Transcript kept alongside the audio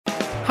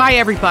Hi,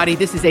 everybody.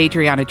 This is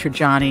Adriana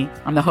Trajani.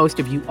 I'm the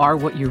host of You Are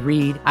What You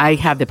Read. I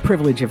have the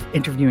privilege of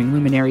interviewing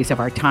luminaries of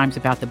our times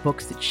about the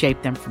books that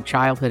shaped them from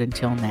childhood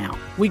until now.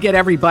 We get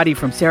everybody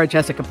from Sarah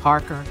Jessica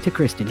Parker to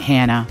Kristen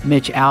Hanna,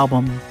 Mitch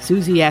Albom,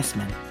 Susie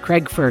Essman,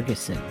 Craig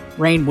Ferguson,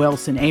 Rainn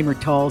Wilson, Amor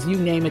Tolls, you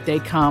name it, they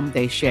come,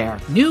 they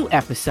share. New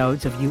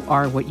episodes of You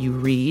Are What You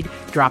Read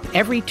drop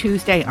every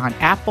Tuesday on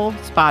Apple,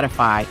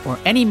 Spotify, or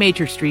any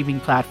major streaming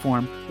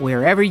platform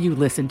wherever you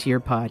listen to your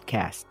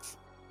podcasts.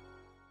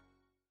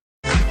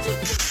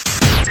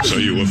 So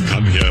you have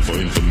come here for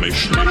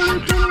information.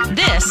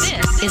 This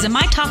is a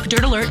My Talk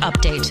Dirt Alert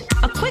update.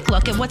 A quick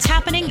look at what's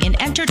happening in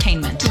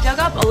entertainment. We dug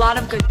up a lot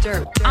of good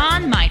dirt.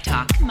 On My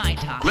Talk.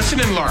 Listen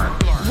and learn.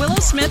 Willow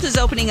Smith is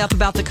opening up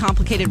about the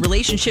complicated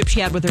relationship she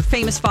had with her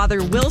famous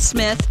father, Will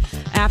Smith,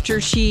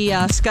 after she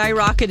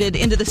skyrocketed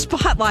into the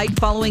spotlight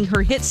following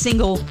her hit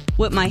single,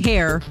 Whip My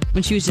Hair,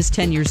 when she was just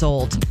 10 years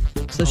old.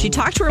 So she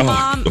talked to her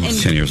mom.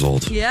 10 years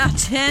old. Yeah,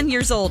 10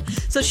 years old.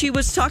 So she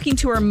was talking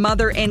to her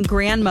mother and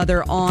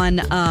grandmother on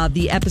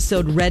the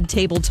episode Red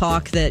Table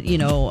Talk that,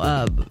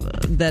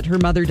 that her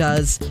mother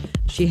does.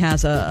 She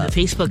has a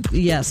Facebook.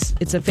 Yes,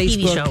 it's a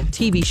Facebook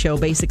TV show,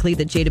 basically,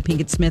 that Jada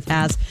Pinkett Smith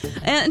has.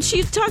 And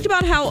she talked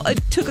about how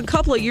it took a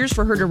couple of years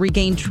for her to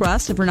regain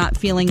trust, of her not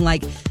feeling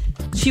like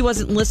she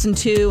wasn't listened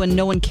to and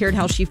no one cared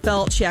how she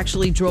felt. She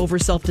actually drove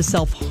herself to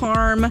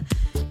self-harm.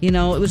 It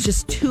was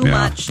just too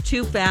much,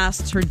 too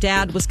fast. Her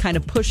dad was kind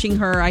of pushing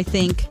her, I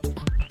think.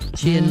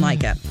 She didn't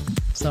like it.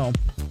 So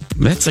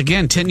that's,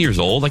 again, 10 years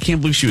old. I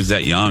can't believe she was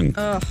that young.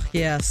 Oh,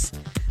 yes.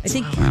 I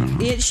think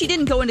she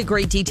didn't go into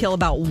great detail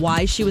about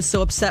why she was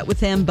so upset with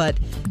him, but,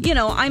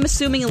 I'm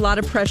assuming a lot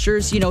of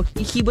pressures.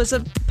 He was a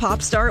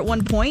pop star at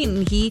one point,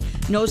 and he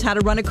knows how to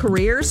run a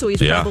career, so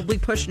he's probably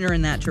pushing her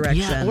in that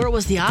direction. Yeah, or it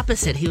was the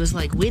opposite. He was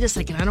like, wait a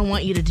second, I don't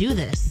want you to do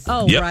this.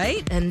 Oh, yep.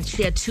 Right? And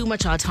she had too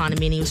much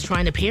autonomy, and he was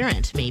trying to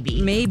parent,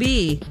 maybe.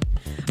 Maybe.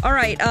 All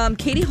right,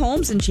 Katie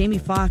Holmes and Jamie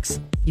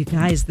Foxx. You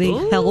guys, they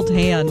held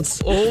hands.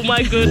 Oh,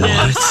 my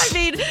goodness. I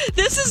mean,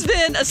 this has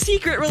been a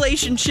secret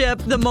relationship,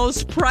 the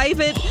most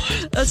private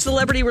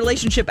celebrity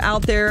relationship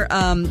out there.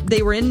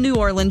 They were in New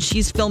Orleans.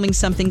 She's filming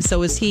something,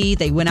 so is he.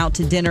 They went out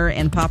to dinner,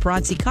 and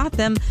paparazzi caught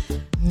them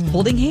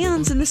holding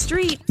hands in the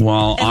street.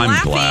 Well, and I'm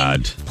laughing.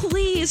 Glad.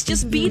 Please,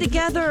 just be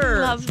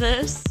together. Love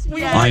this.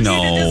 I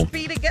know. Just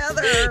be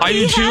together. I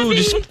do too.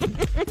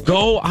 Just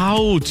go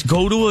out.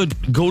 Go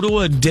to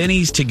a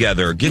Denny's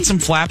together. Get some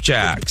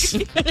flapjacks.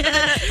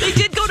 They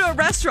did go to a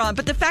restaurant,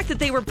 but the fact that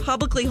they were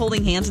publically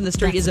holding hands in the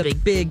street is a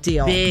big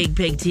deal. Big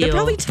deal. They're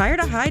probably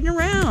tired of hiding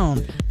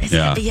around.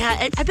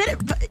 Yeah, I bet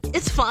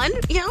it's fun.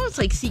 It's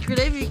like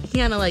secretive. You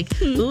kind of like,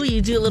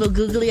 you do a little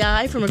googly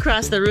eye from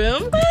across the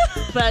room.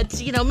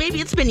 But, maybe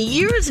it's been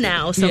years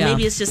now, so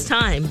maybe it's just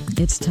time.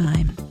 It's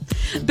time.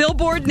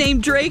 Billboard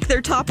named Drake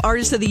their top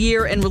artist of the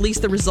year and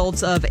released the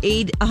results of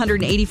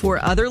 184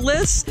 other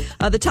lists.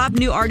 The top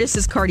new artist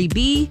is Cardi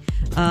B.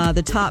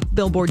 The top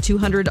Billboard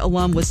 200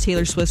 alum was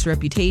Taylor Swift's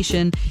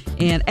Reputation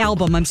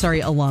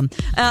alum.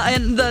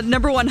 And the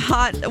number one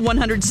Hot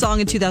 100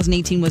 song in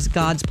 2018 was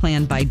God's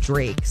Plan by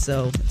Drake.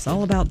 So it's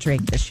all about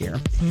Drake this year.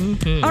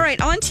 Mm-hmm. All right,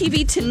 on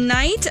TV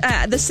tonight,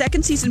 the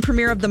second season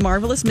premiere of The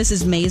Marvelous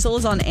Mrs. Maisel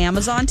is on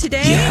Amazon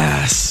today.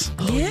 Yes.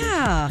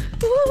 Yeah.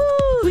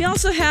 Woo-hoo. We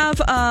also have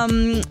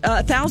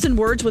 1,000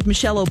 Words with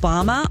Michelle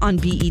Obama on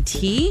BET.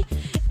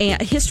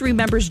 And History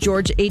remembers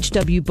George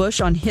H.W.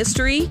 Bush on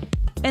History.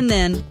 And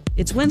then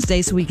it's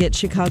Wednesday, so we get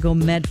Chicago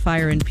Med,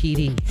 Fire, and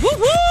PD.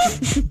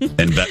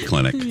 And Vet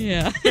Clinic.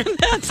 Yeah.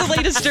 That's the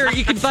latest dirt.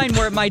 You can find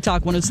more at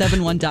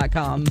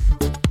mytalk1071.com.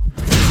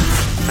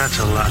 That's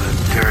a lot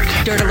of dirt.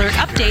 Dirt Alert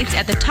updates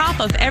at the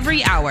top of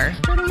every hour.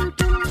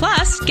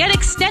 Plus, get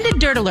extended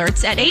Dirt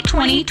Alerts at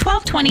 8:20,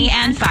 12:20,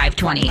 and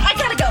 5:20. I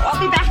gotta go. I'll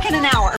be back in an hour.